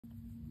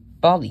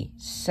Baldi,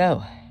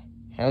 so,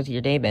 how's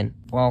your day been?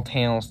 Well,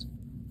 Tails,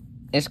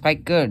 it's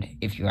quite good,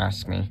 if you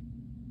ask me.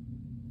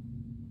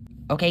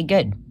 Okay,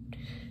 good.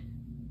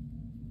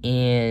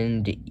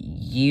 And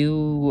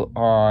you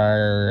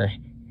are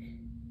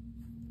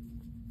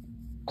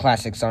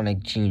Classic Sonic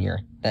Jr.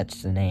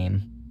 That's the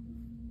name.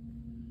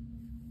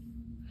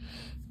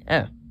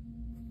 Oh.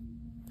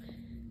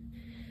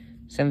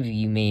 Some of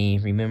you may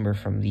remember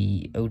from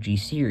the OG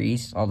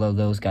series, although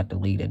those got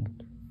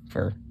deleted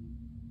for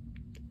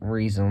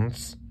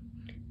reasons.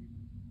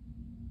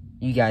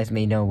 You guys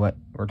may know what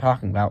we're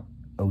talking about,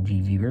 OG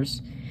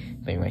viewers.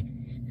 But anyway,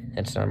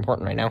 that's not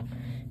important right now.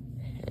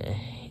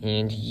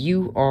 And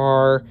you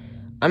are...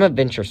 I'm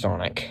Adventure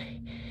Sonic.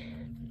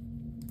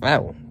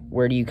 Oh,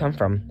 where do you come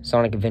from,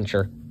 Sonic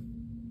Adventure?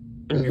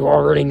 You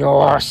already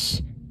know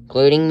us.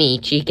 Including me,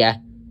 Chica.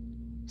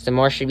 Some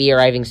more should be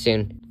arriving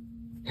soon.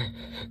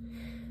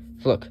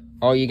 Look,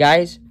 all you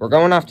guys, we're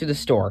going off to the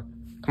store.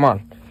 Come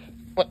on.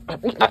 What,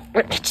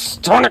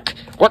 Sonic,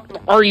 what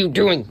are you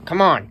doing? Come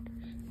on.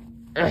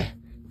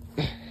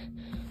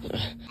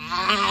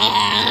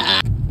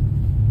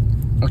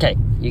 Okay,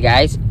 you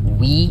guys,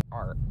 we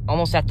are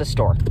almost at the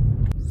store.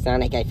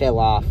 Sonic, I fell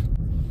off.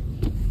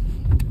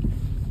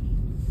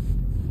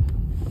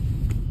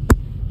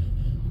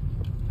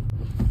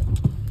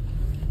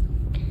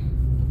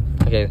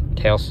 Okay,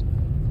 Tails.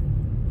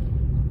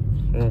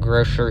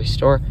 Grocery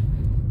store.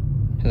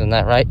 Isn't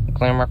that right,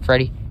 Glamrock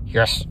Freddy?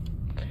 Yes.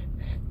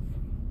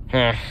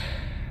 I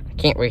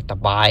can't wait to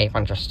buy a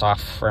bunch of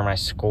stuff for my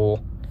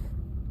school.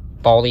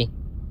 Baldi,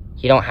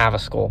 you don't have a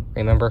school,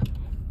 remember?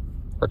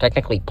 We're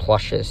technically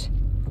plushes.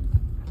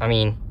 I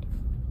mean,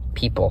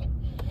 people.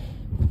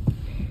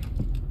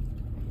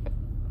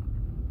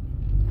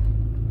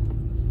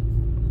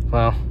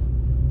 Well,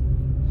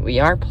 we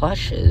are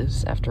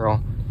plushes, after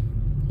all.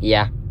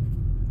 Yeah.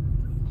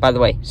 By the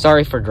way,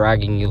 sorry for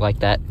dragging you like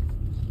that.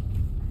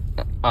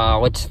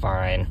 Oh, it's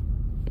fine.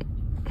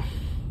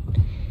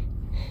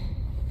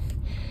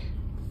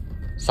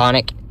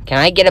 Sonic, can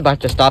I get a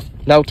bunch of stuff?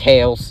 No,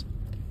 Tails.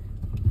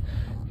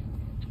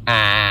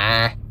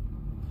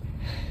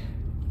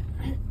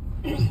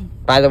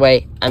 By the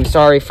way, I'm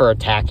sorry for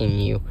attacking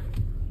you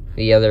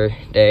the other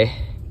day.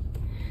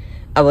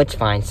 Oh, it's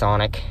fine,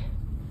 Sonic.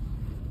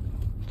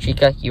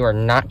 Chica, you are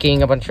not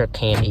getting a bunch of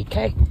candy,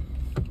 okay?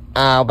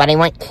 Oh, but I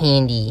want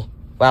candy.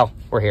 Well,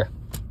 we're here.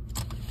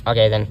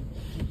 Okay, then.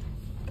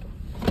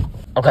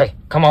 Okay,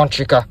 come on,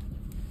 Chica.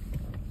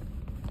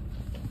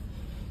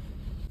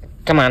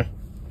 Come on.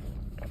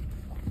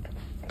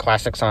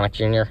 Classic Sonic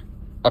Jr.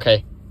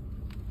 Okay.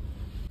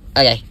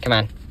 Okay, come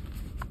on.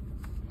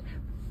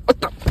 What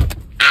the?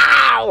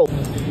 Ow!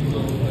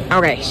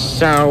 Okay,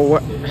 so...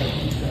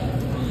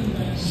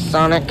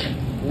 Sonic,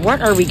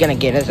 what are we gonna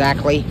get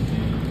exactly?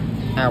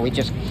 Oh, we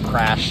just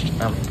crashed.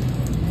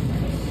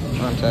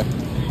 Onto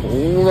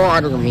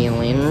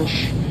watermelons.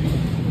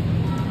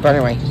 But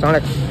anyway,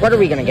 Sonic, what are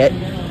we gonna get?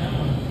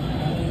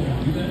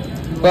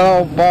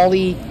 Well,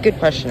 Baldi, good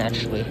question,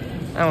 actually.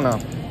 I don't know.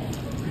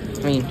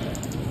 I mean,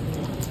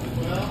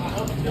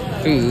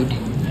 food.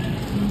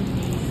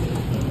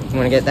 You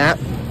wanna get that?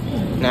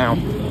 Now.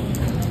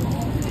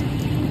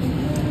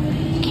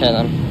 Okay,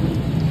 then.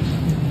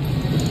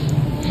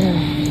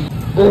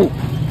 Ooh,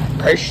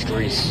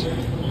 pastries.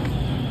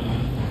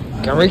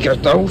 Can we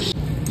get those?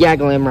 Yeah,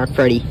 Glamrock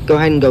Freddy. Go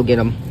ahead and go get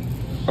them.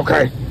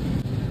 Okay.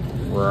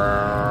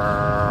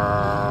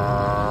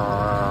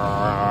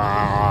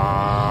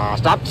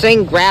 Stop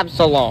saying grab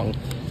so long.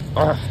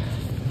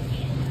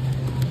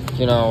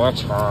 You know,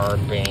 it's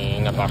hard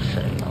being a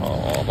Plushy.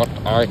 Oh, but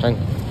I think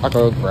I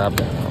could grab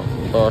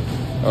them. But,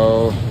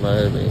 oh,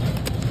 maybe.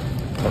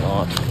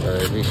 Not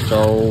maybe.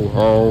 So,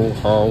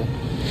 ho.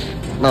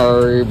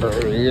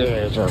 Maybe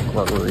it's a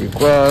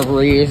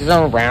Gregory's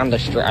around the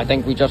street. I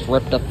think we just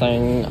ripped a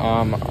thing,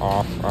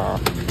 off.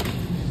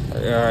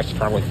 Yeah, it's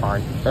probably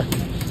fine.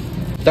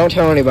 Don't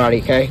tell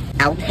anybody, okay?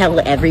 I'll tell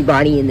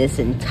everybody in this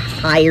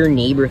entire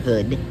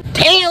neighborhood.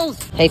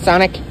 Tails! Hey,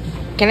 Sonic,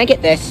 can I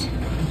get this?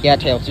 Yeah,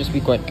 Tails, just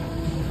be quick.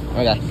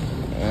 Okay.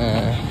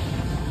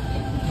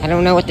 I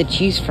don't know what to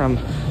choose from.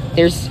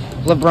 There's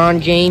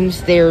LeBron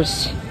James,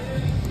 there's,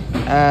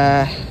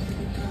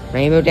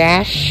 Rainbow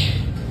Dash.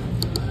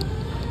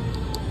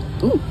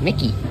 Ooh,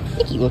 Mickey.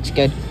 Mickey looks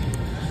good.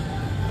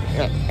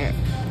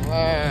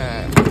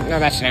 No,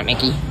 that's not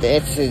Mickey.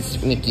 This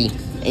is Mickey.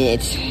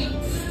 It's...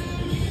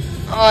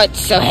 Oh,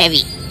 it's so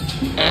heavy.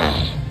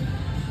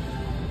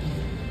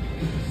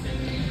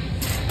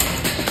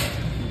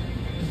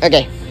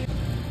 Okay.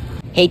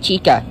 Hey,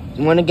 Chica,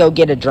 you want to go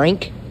get a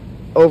drink?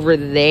 Over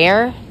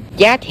there?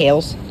 Yeah,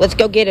 Tails. Let's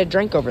go get a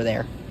drink over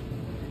there.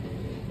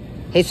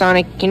 Hey,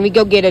 Sonic, can we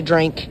go get a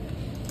drink?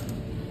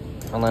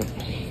 Hold on.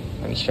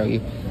 Let me show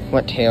you.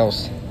 What,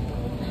 Tails?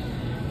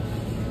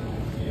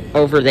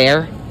 Over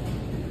there?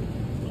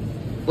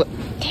 What?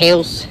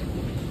 Tails?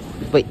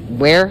 Wait,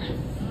 where?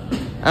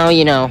 Oh,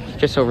 you know,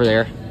 just over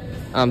there.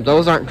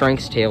 Those aren't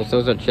drinks, Tails.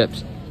 Those are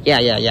chips.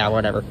 Yeah,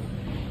 whatever.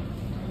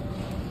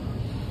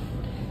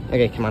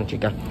 Okay, come on,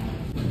 Chica.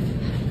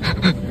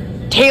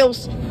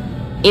 Tails!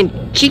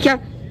 And Chica,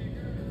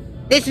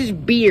 this is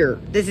beer.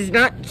 This is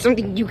not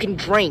something you can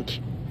drink.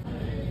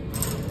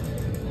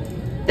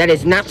 That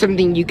is not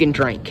something you can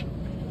drink.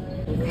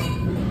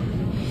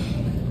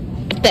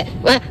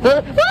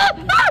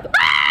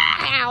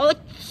 Ow!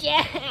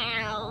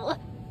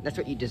 That's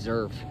what you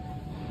deserve.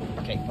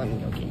 Okay, let me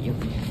go get you.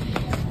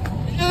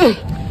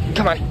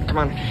 Come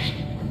on.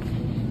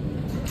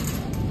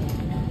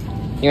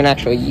 You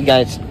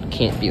guys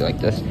can't be like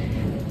this.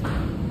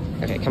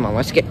 Okay, come on,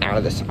 let's get out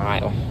of this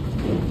aisle.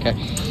 Okay.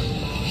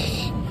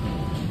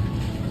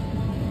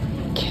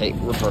 Okay,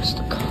 reverse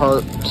the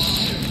cart.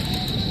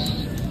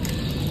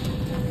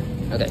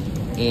 Okay,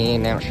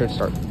 and now it should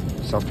start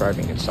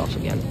self-driving itself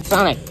again.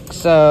 Sonic,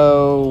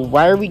 so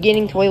why are we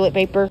getting toilet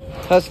paper?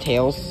 Because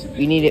Tails,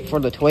 we need it for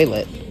the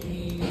toilet.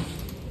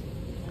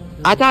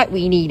 I thought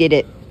we needed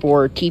it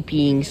for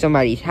TPing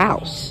somebody's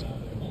house.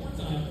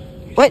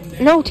 What?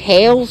 No,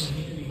 Tails.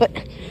 But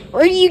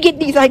where do you get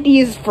these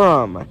ideas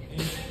from?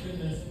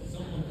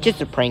 Just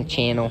a prank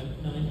channel.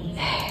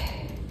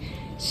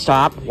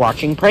 Stop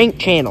watching prank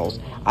channels.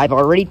 I've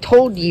already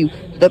told you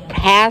the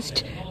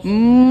past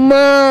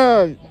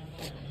month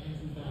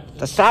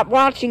to stop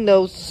watching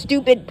those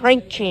stupid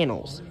prank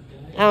channels.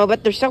 Oh,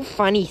 but they're so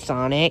funny,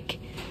 Sonic.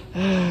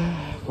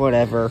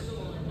 Whatever.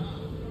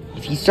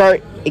 If you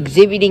start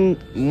exhibiting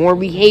more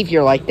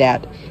behavior like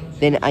that,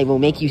 then I will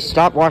make you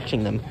stop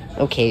watching them.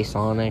 Okay,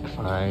 Sonic,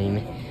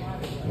 fine.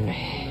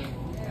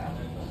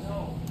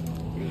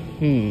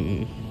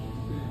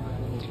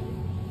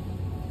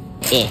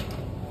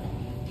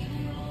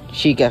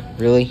 Chica,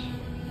 really?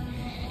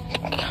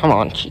 Come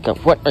on, Chica,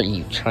 what are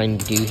you trying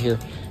to do here?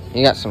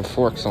 You got some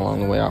forks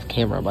along the way off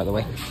camera, by the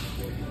way.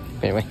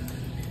 Anyway.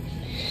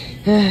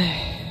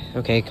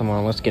 Okay, come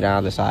on, let's get out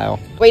of this aisle.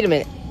 Wait a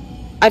minute.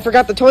 I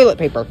forgot the toilet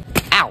paper.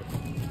 Ow.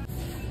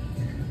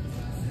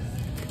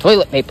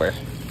 Toilet paper.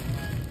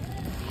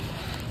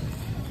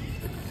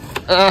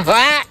 Oh,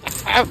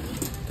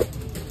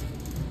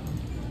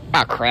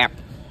 crap.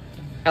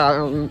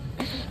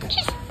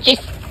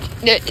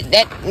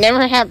 That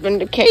never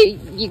happened, okay,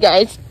 you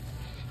guys.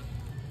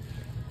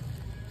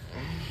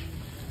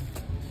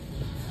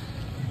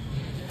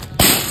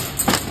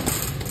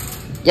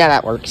 Yeah,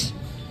 that works.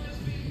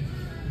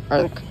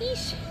 Are the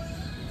cookies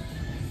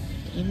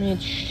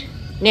damaged?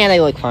 Nah, they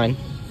look fine.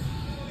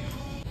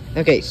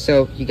 Okay,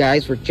 so, you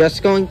guys, we're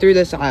just going through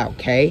this aisle,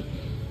 okay?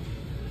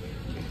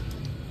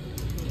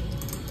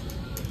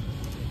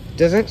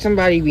 Doesn't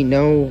somebody we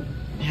know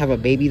have a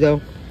baby,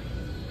 though?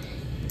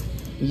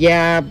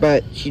 Yeah,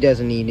 but she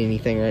doesn't need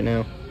anything right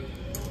now.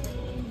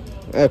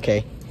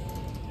 Okay.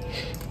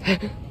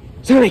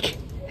 Sonic!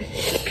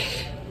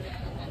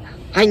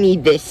 I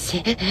need this.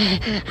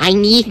 I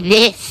need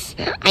this.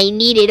 I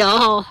need it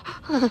all.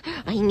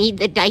 I need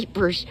the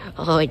diapers.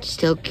 Oh, it's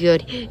so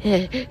good.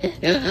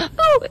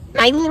 Oh,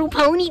 My Little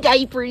Pony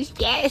diapers.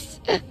 Yes,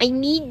 I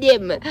need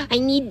them. I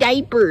need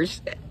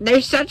diapers.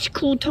 They're such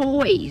cool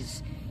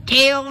toys.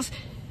 Tails,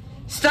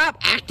 stop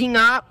acting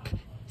up.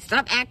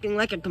 Stop acting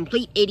like a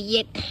complete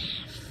idiot.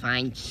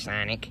 Fine,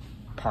 Sonic.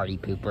 Party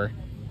pooper.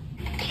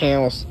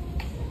 Tails,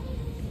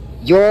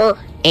 you're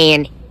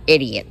an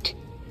idiot.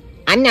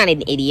 I'm not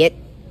an idiot.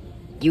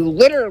 You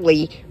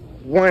literally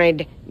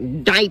wanted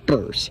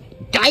diapers.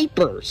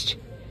 Diapers.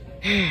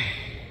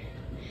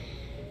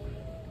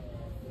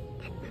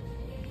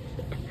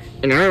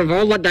 And out of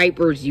all the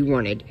diapers you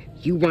wanted,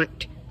 you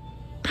want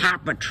Paw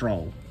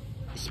Patrol.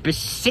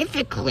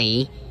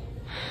 Specifically,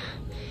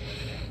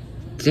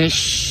 this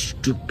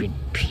stupid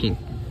pink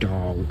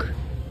dog.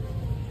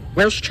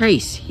 Where's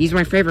Chase? He's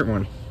my favorite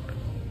one.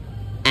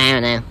 I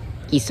don't know.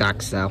 He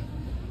sucks, though.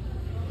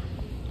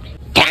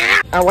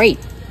 Oh, wait.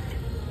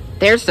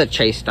 There's the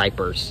Chase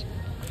diapers.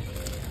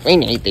 We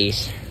need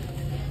these.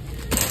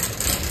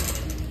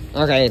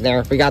 Okay,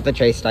 there. We got the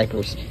Chase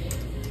diapers.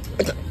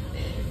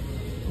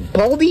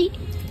 Baldy,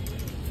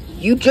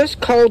 you just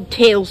called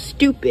Tails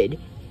stupid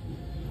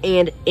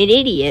and an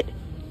idiot,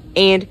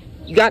 and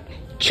you got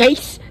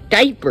Chase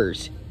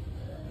diapers.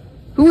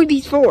 Who are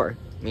these for?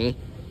 Me.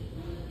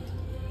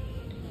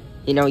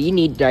 You know, you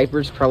need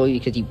diapers probably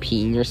because you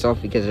pee in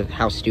yourself because of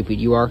how stupid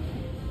you are.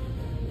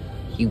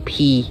 You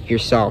pee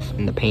yourself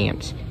in the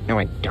pants. No,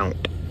 I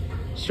don't.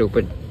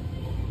 Stupid.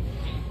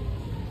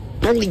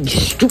 Bully,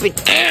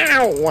 stupid.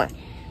 Ow!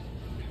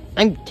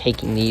 I'm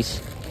taking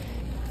these.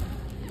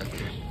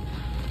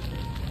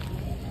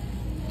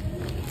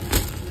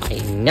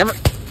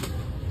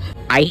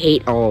 I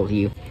hate all of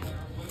you.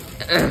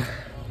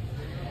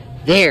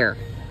 There.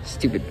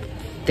 Stupid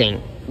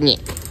thing. Yeah.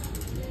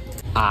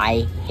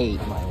 I hate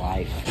my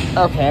life.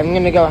 Okay, I'm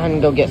gonna go ahead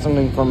and go get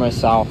something for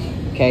myself.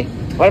 Okay?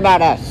 What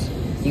about us?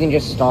 You can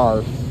just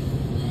starve.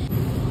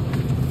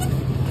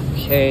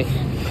 Okay.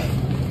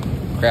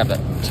 Grab the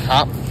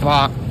top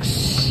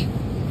box.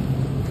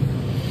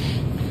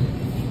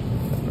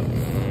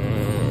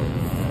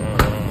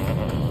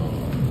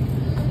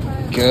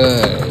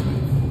 Good.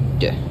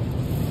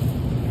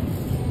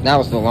 That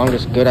was the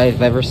longest good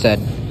I've ever said.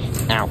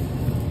 Ow.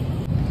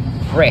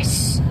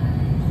 Chris.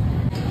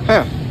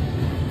 Huh.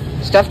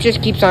 Stuff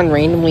just keeps on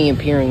randomly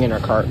appearing in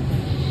our cart.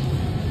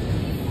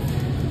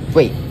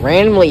 Wait,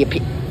 randomly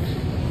appear...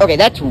 Okay,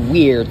 that's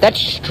weird. That's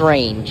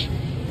strange.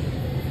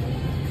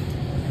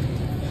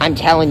 I'm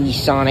telling you,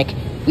 Sonic,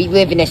 we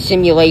live in a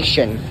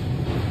simulation.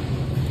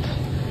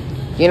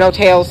 You know,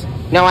 Tails,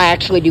 no, I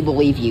actually do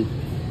believe you.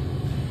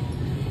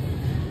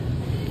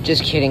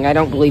 Just kidding, I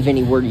don't believe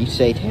any word you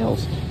say,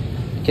 Tails.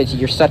 Because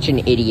you're such an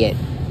idiot.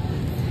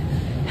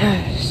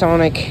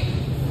 Sonic,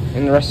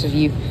 and the rest of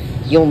you,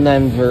 you'll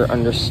never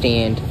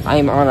understand. I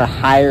am on a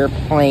higher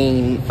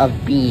plane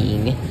of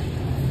being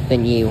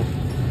than you.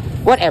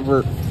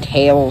 Whatever,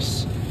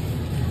 Tails.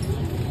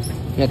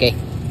 Okay.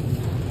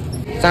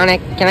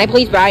 Sonic, can I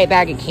please buy a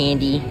bag of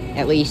candy,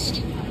 at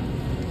least?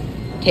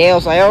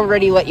 Tails, I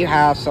already let you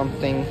have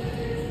something.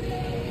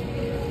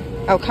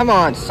 Oh, come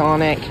on,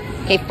 Sonic.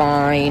 Okay,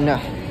 fine.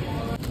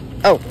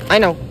 Oh, I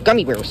know,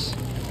 gummy bears.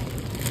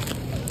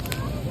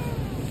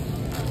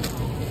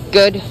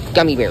 Good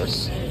gummy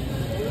bears.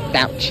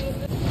 Ouch.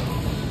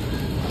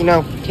 You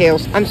know,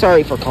 Tails, I'm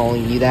sorry for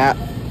calling you that.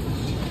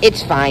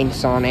 It's fine,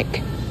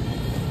 Sonic.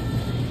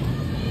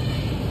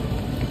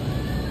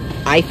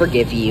 I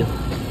forgive you.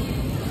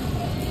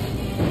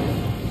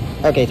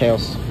 Okay,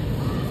 Tails.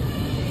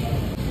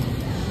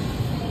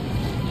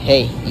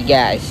 Hey, you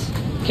guys.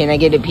 Can I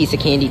get a piece of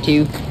candy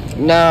too?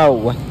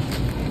 No.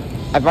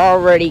 I've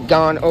already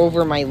gone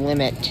over my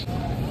limit.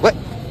 What?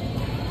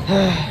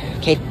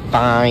 Okay,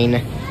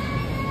 fine.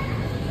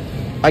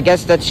 I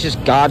guess that's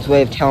just God's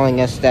way of telling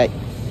us that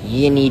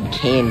you need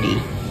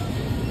candy.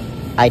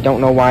 I don't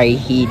know why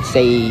he'd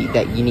say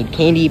that you need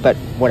candy, but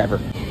whatever.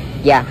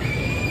 Yeah,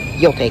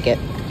 you'll take it.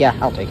 Yeah,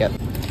 I'll take it.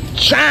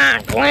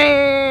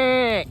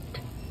 Chocolate!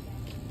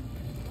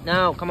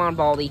 No, come on,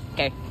 Baldy.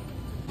 Okay.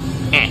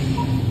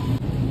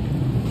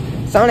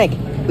 Sonic,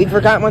 we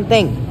forgot one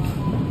thing.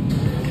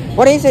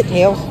 What is it,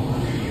 Tails?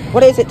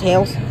 What is it,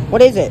 Tails?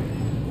 What is it?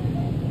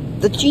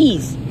 The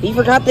cheese. We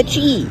forgot the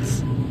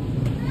cheese.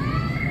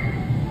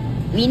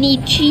 We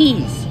need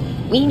cheese.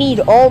 We need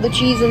all the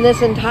cheese in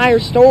this entire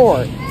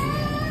store.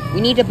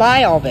 We need to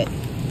buy all of it.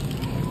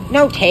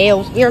 No,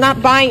 Tails, we are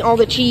not buying all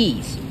the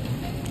cheese.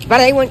 But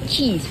I want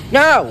cheese.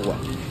 No!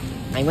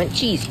 I want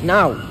cheese.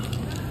 No.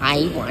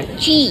 I want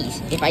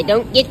cheese. If I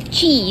don't get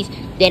cheese,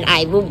 then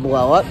I will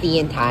blow up the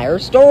entire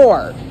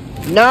store.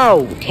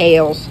 No,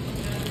 Tails.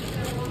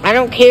 I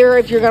don't care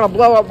if you're gonna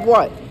blow up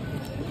what.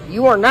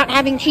 You are not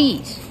having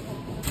cheese.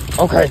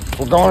 Okay,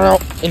 we're going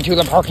out into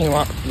the parking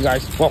lot, you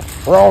guys. Well,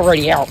 we're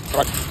already out,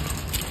 but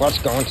let's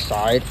go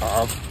inside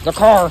of the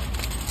car.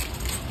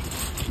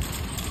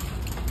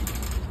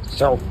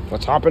 So,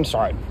 let's hop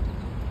inside.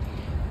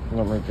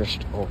 Let me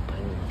just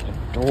open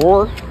the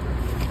door.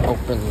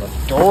 Open the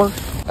door.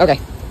 Okay.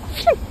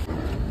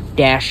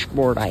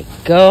 Dashboard I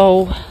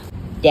go.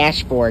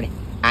 Dashboard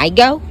I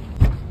go.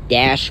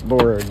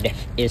 Dashboard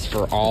is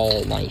for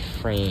all my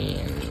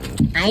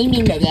friends. I'm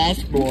in the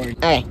dashboard.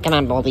 Okay, come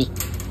on, Baldy.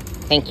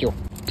 Thank you.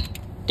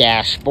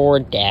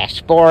 Dashboard,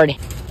 dashboard.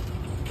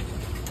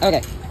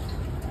 Okay.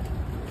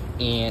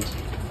 And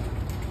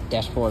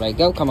dashboard I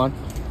go. Come on.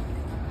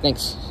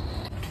 Thanks.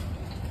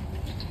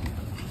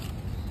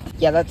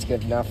 Yeah, that's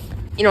good enough.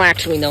 You know,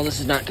 actually, no, this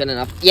is not good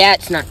enough. Yeah,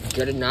 it's not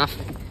good enough.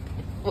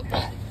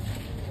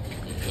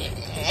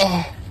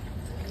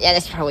 Yeah,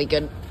 that's probably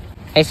good.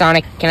 Hey,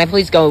 Sonic, can I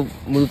please go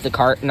move the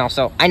cart? And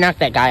also, I knocked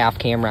that guy off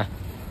camera.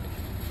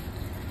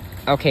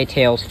 Okay,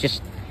 Tails,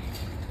 just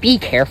be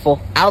careful.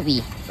 I'll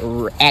be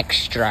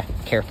extra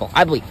careful.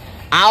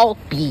 I'll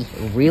be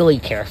really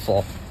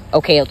careful.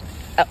 Okay,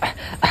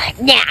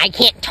 yeah, I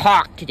can't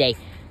talk today.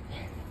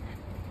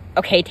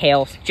 Okay,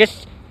 Tails,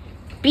 just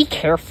be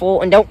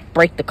careful and don't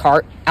break the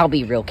cart. I'll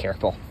be real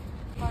careful.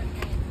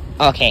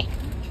 Okay.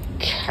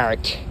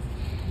 Cart.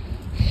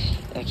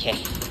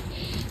 Okay.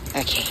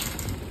 Okay.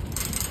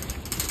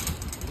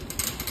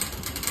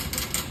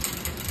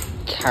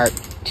 Cart.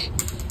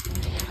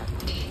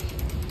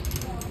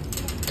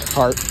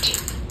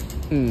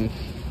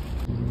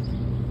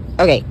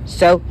 Okay,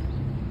 so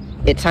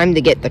it's time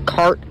to get the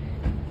cart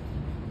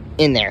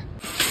in there.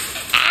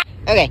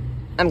 Okay,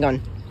 I'm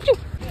going.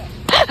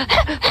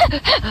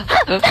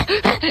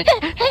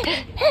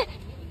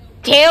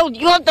 Tails,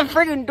 you left the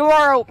friggin'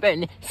 door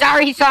open.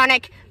 Sorry,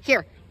 Sonic.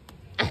 Here.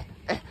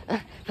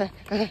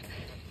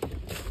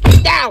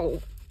 Ow!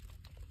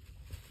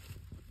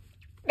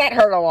 That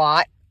hurt a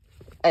lot.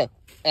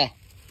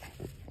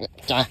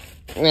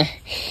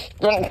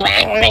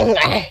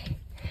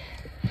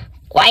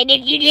 Why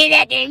did you do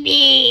that to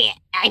me?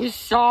 I'm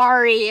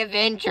sorry,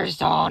 Adventure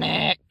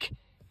Sonic.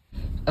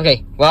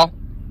 Okay, well,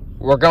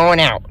 we're going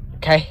out,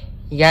 okay?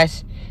 You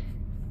guys?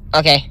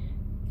 Okay.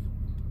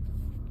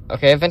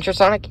 Okay, Adventure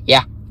Sonic?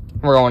 Yeah,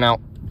 we're going out.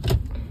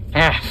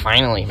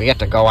 Finally, we get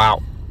to go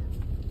out.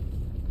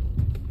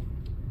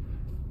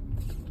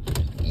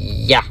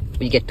 Yeah,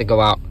 we get to go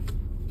out.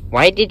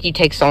 Why did you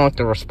take so long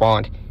to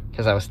respond?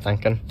 Because I was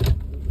thinking.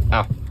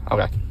 Oh,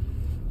 okay.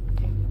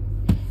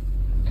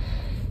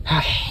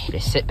 Okay,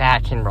 just sit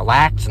back and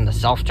relax, and the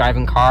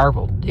self-driving car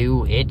will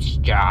do its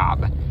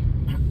job.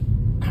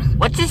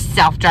 What's a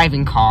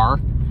self-driving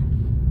car?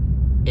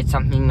 It's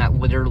something that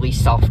literally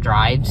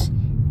self-drives.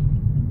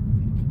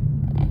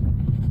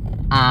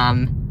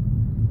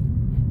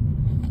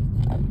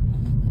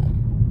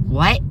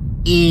 What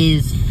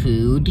is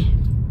food?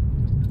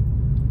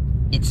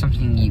 It's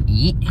something you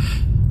eat.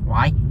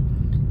 Why?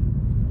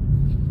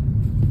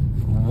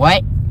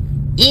 What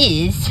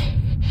is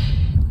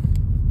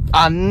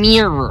a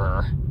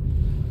mirror?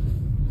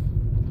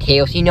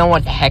 Tails, you know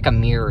what the heck a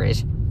mirror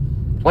is.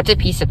 What's a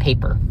piece of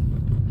paper?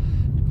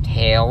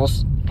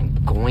 Tails, I'm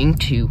going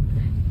to... You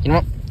know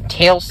what?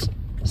 Tails,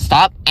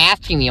 stop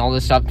asking me all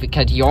this stuff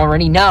because you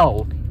already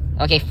know.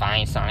 Okay,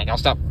 fine, Sonic. I'll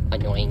stop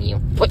annoying you.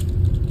 What?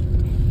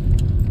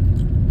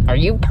 Are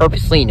you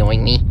purposely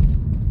annoying me?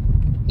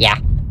 Yeah.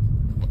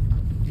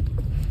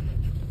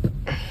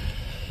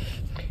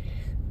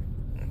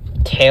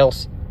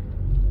 Tails,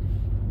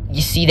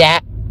 you see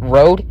that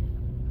road?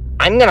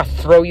 I'm gonna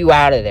throw you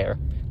out of there.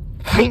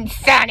 I'm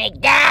Sonic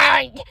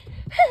down!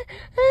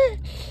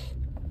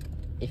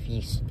 If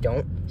you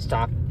don't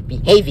stop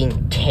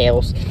behaving,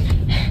 Tails.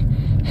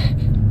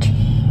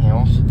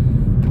 Tails,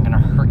 I'm gonna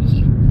hurt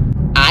you.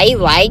 I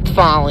like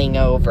falling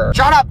over.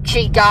 Shut up,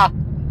 Chica!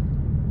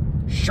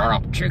 Shut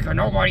up, Chica,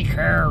 nobody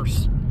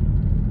cares.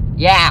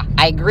 Yeah,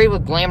 I agree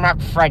with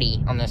Glamrock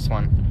Freddy on this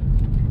one.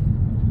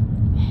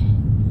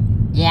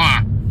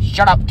 Yeah,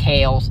 shut up,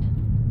 Tails.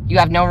 You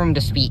have no room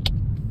to speak.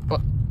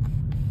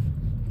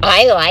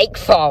 I like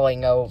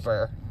falling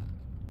over.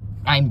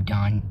 I'm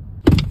done.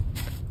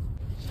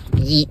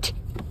 Yeet.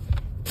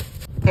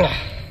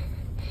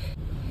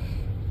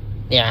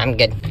 Yeah, I'm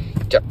good.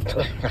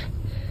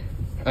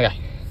 Okay.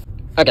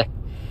 Okay.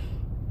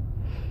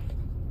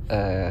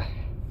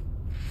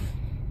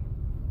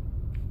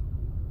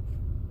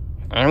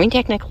 Are we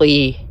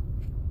technically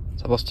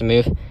supposed to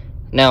move?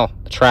 No,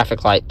 the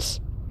traffic lights.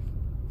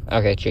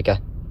 Okay,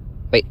 Chica.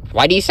 Wait,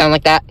 why do you sound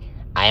like that?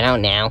 I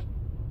don't know.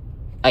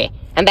 Okay,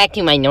 I'm back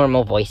to my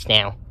normal voice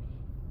now.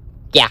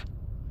 Yeah.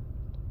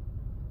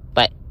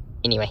 But,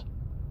 anyway.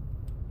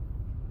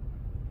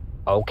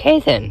 Okay,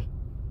 then.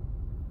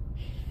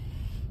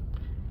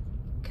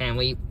 Can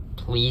we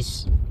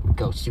please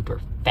go super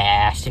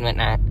fast and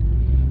whatnot?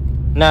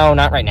 No,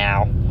 not right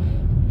now.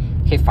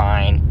 Okay,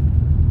 fine.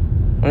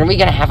 When are we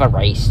gonna have a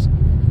race?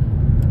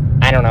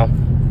 I don't know.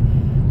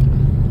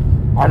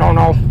 I don't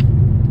know.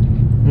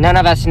 None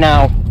of us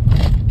know.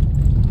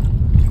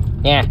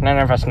 Yeah, none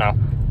of us know.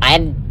 I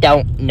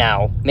don't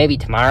know. Maybe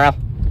tomorrow?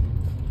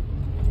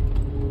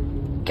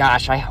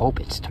 Gosh, I hope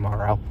it's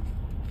tomorrow.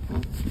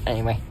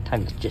 Anyway,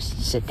 time to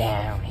just sit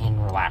down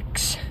and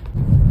relax.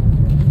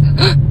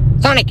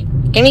 Sonic,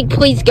 can we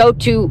please go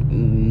to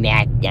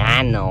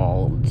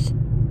McDonald's?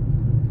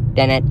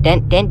 Dun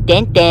dun dun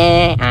dun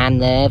dun. I'm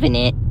loving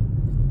it.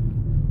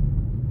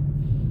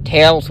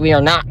 Tails, we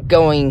are not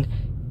going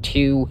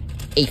to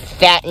a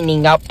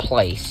fattening up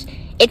place.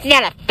 It's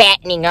not a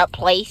fattening up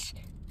place.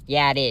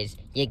 Yeah, it is.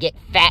 You get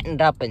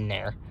fattened up in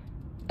there.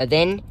 And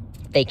then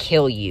they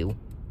kill you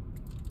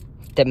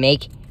to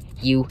make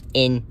you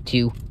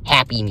into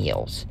Happy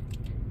Meals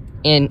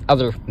and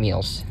other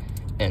meals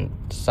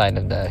inside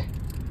of the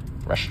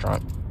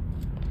restaurant.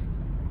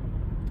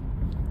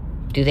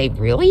 Do they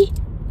really?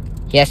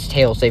 Yes,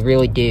 Tails, they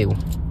really do.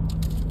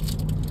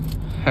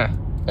 Huh,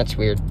 that's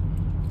weird.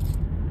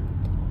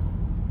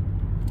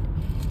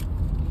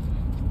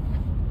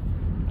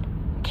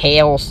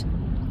 Tails,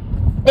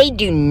 they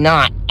do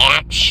not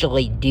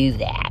actually do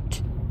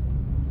that.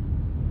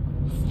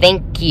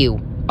 Thank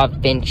you,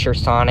 Adventure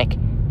Sonic,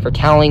 for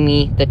telling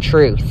me the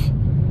truth.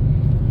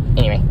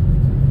 Anyway.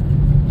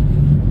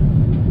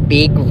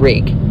 Big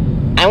rig.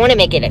 I want to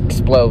make it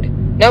explode.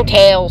 No,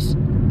 Tails.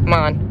 Come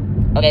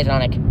on. Okay,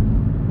 Sonic.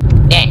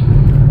 Yeah.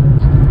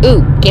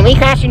 Ooh, can we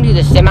crash into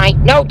the semi?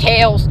 No,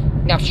 Tails.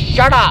 Now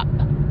shut up.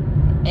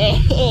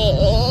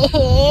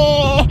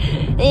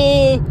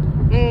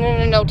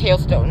 No,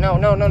 Tails, don't.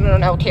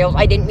 No, Tails.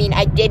 I didn't mean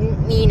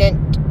it.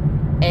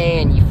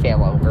 And you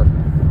fell over.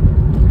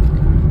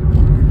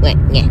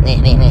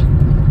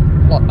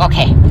 Well,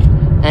 okay.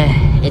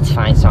 It's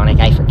fine, Sonic.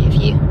 I forgive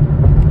you.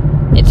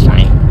 It's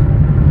fine.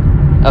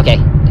 Okay,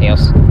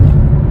 Tails.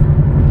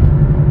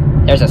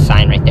 There's a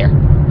sign right there.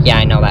 Yeah,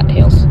 I know that,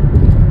 Tails.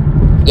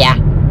 Yeah.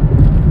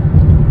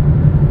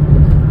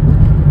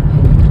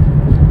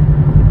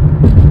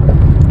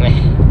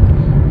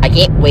 I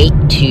can't wait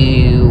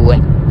to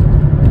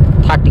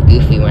talk to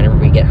Goofy whenever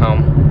we get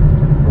home.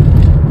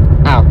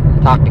 Oh,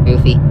 talk to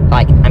Goofy.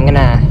 Like, I'm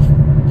gonna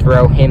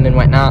throw him and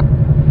whatnot.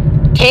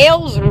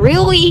 Tails,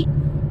 really?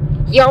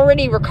 He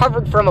already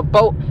recovered from a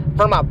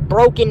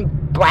broken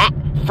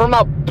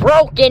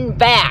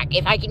back,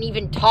 if I can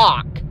even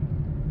talk.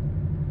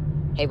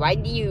 Hey, why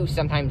do you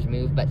sometimes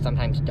move, but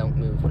sometimes don't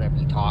move whenever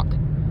you talk?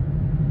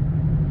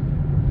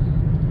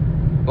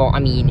 Well, I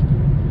mean,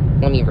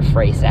 let me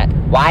rephrase that.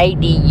 Why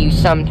do you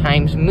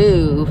sometimes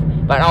move,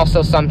 but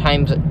also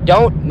sometimes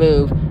don't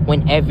move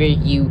whenever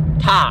you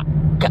talk?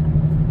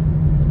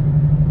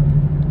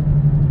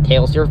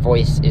 Tails, your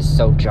voice is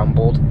so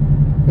jumbled.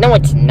 No,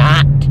 it's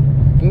not.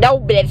 No,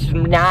 but it's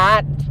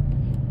not.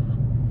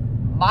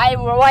 My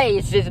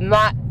voice is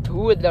not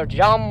to the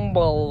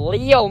jumble.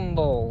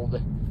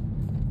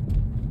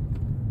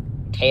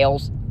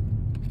 Tails,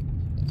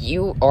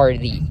 you are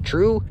the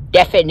true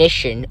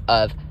definition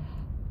of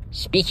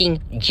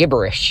speaking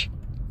gibberish.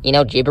 You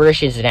know,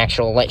 gibberish is an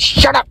actual...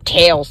 Shut up,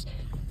 Tails!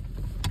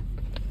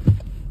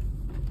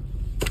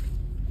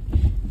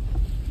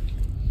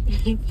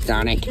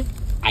 Sonic,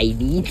 I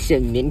need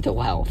some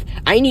mental health.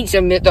 I need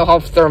some mental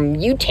health from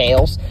you,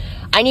 Tails.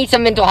 I need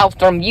some mental health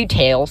from you,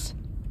 Tails.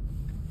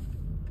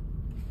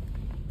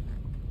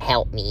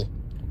 Help me.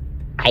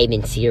 I'm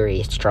in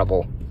serious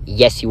trouble.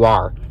 Yes, you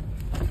are.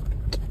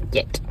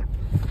 Get.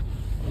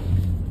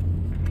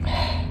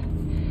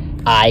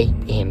 I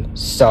am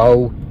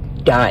so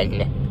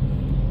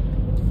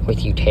done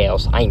with you,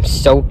 Tails. I am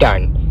so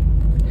done.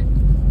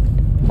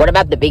 What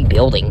about the big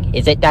building?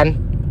 Is it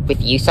done with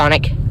you,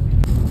 Sonic?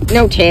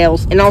 No,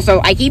 Tails. And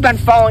also, I keep on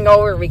falling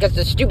over because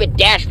the stupid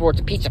dashboard's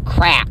a piece of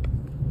crap.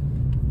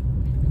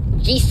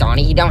 Gee,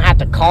 Sonic, you don't have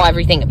to call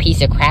everything a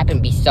piece of crap and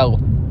be so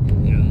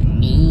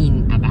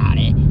mean about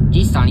it.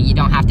 Gee, Sonic, you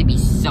don't have to be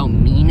so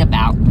mean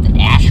about the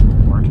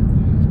dashboard.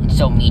 And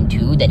so mean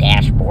to the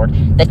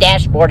dashboard. The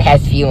dashboard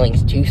has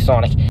feelings too,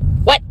 Sonic.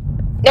 What?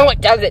 No, it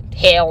doesn't,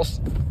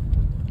 Tails.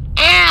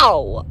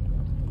 Ow!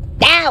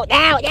 Ow,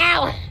 ow,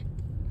 ow!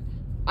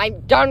 I'm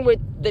done with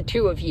the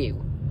two of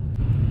you.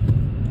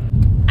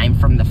 I'm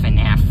from the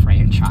Fnaf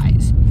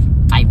franchise.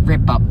 I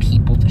rip up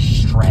people to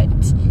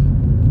shreds.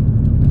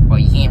 Well,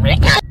 you can't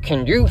rip.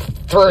 Can you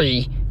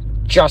three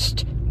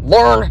just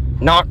learn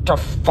not to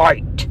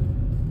fight?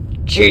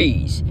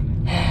 Jeez.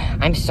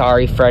 I'm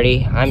sorry,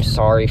 Freddy. I'm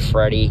sorry,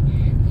 Freddy.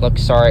 Look,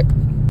 sorry.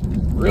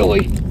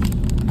 Really?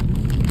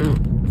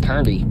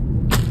 Candy.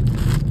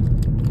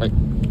 Like,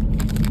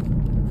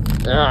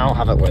 yeah, I'll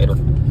have it later.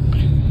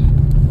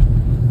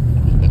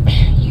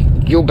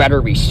 You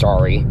better be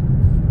sorry.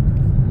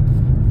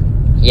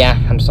 Yeah,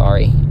 I'm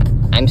sorry.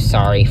 I'm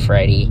sorry,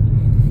 Freddy.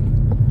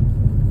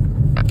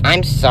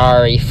 I'm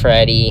sorry,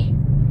 Freddy.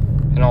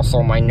 And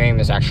also, my name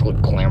is actually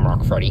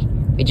Glamrock Freddy.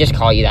 We just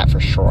call you that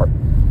for short.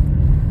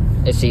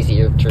 It's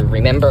easier to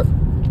remember.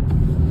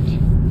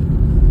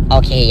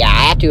 Okay, yeah,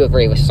 I have to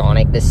agree with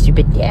Sonic. This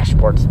stupid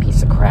dashboard's a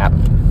piece of crap.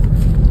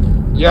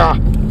 Yeah,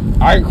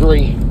 I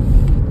agree.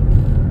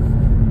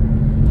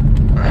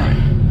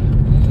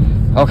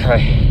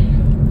 Okay.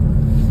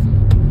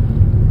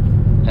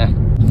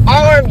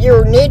 All of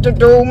you need to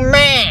do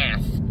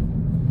math.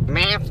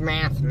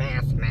 Math.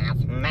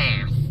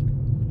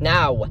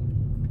 No.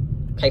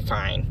 Okay,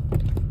 fine.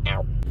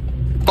 Ow.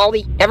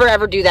 Baldy,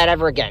 never do that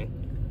ever again.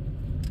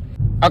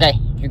 Okay,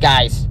 you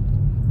guys.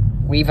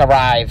 We've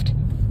arrived.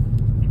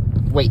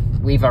 Wait,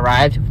 we've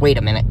arrived? Wait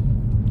a minute.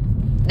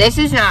 This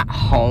is not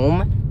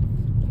home.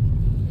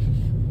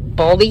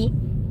 Baldy,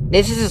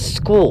 this is a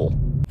school.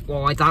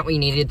 Well, I thought we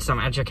needed some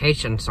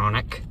education,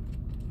 Sonic.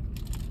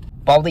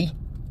 Baldy,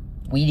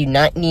 we do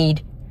not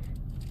need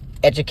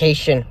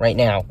education right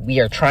now.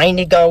 We are trying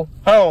to go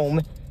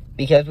home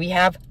because we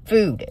have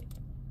food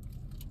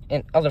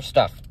and other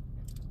stuff.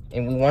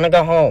 And we want to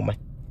go home.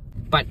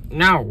 But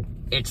no,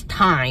 it's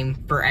time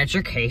for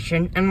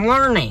education and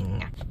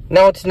learning.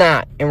 No, it's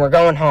not. And we're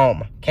going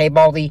home. Okay,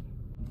 Baldy?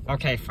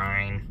 Okay,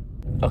 fine.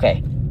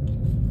 Okay.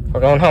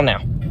 We're going home now.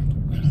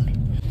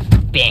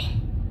 Bleh.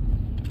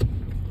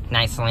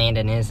 Nice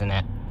landing, isn't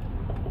it?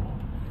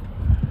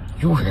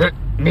 You hit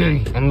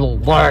me in the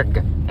leg,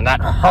 and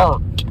that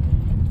hurt.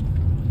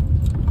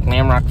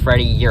 Glamrock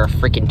Freddy, you're a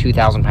freaking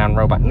 2,000-pound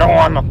robot. No,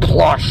 I'm a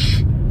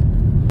plush.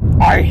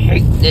 I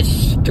hate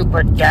this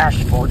stupid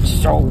dashboard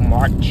so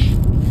much.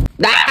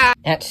 Ah!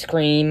 That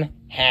scream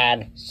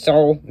had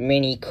so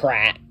many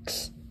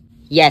cracks.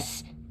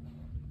 Yes,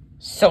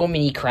 so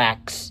many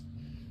cracks.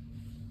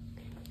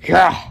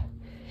 Yeah.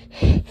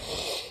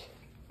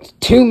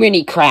 Too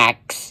many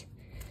cracks.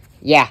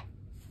 Yeah.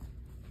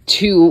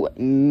 Too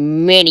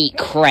many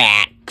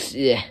cracks.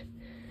 Ugh.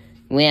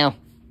 Well,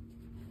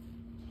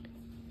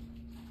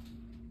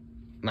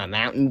 my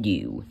Mountain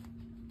Dew.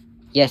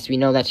 Yes, we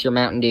know that's your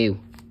Mountain Dew.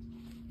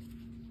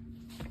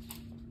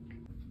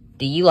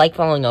 Do you like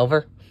falling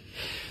over?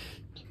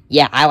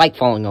 Yeah, I like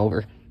falling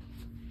over.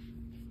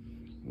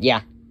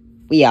 Yeah,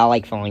 we all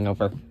like falling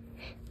over.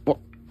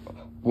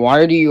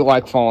 Why do you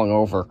like falling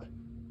over?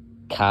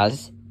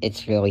 'Cause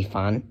it's really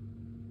fun.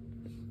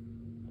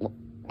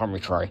 Let me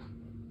try.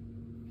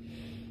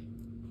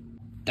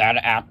 That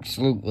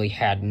absolutely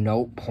had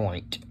no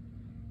point.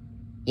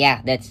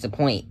 Yeah, that's the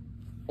point.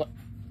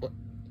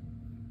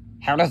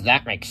 How does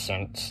that make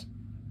sense?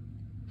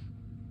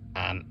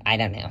 I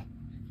don't know.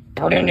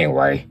 But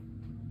anyway,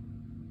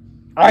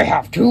 I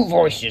have two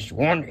voices.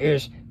 One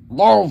is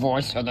low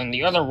voice, and then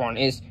the other one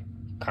is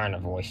kind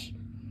of voice.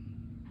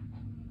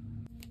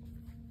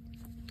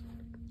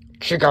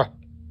 Chica,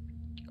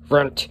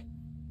 rent.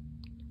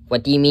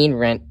 What do you mean,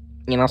 rent?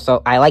 You know,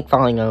 so I like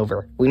falling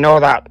over. We know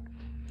that.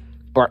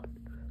 But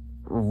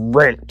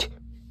rent.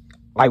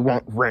 I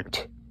want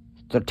rent.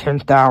 The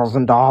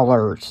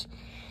 $10,000.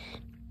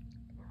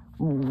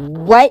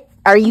 What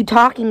are you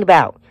talking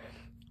about?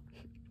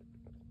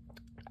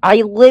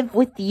 I live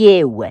with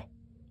you.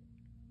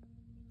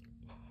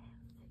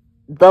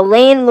 The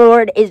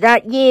landlord is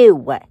not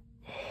you.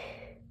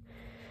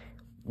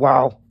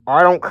 Well,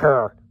 I don't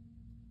care.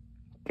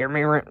 Give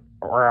me rent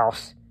or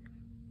else.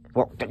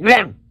 Well,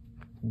 then,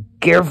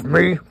 give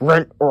me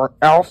rent or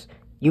else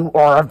you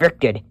are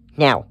evicted.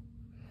 Now.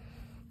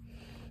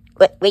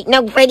 Wait,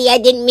 no, Freddy, I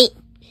didn't mean...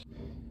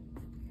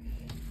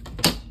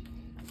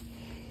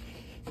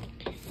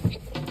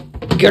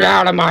 Get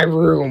out of my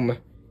room.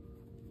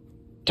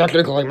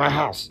 Technically my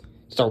house.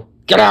 So,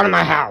 get out of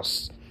my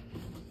house.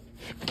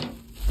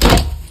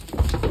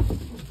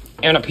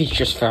 And a piece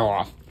just fell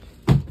off.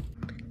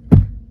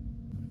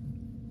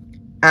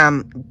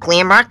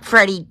 Glamrock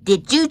Freddy,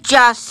 did you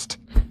just...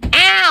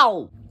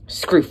 Ow!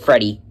 Screw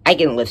Freddy, I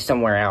can live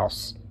somewhere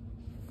else.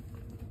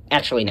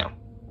 Actually, no.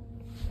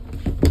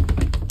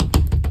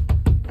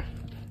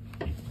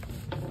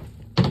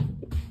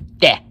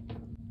 There.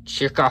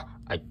 Chica,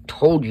 I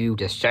told you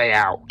to stay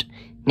out.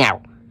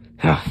 Now.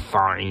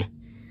 Fine.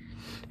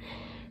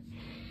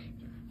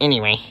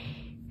 Anyway.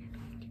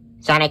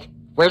 Sonic,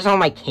 where's all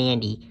my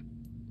candy?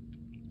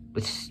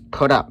 Let's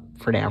put up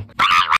for now.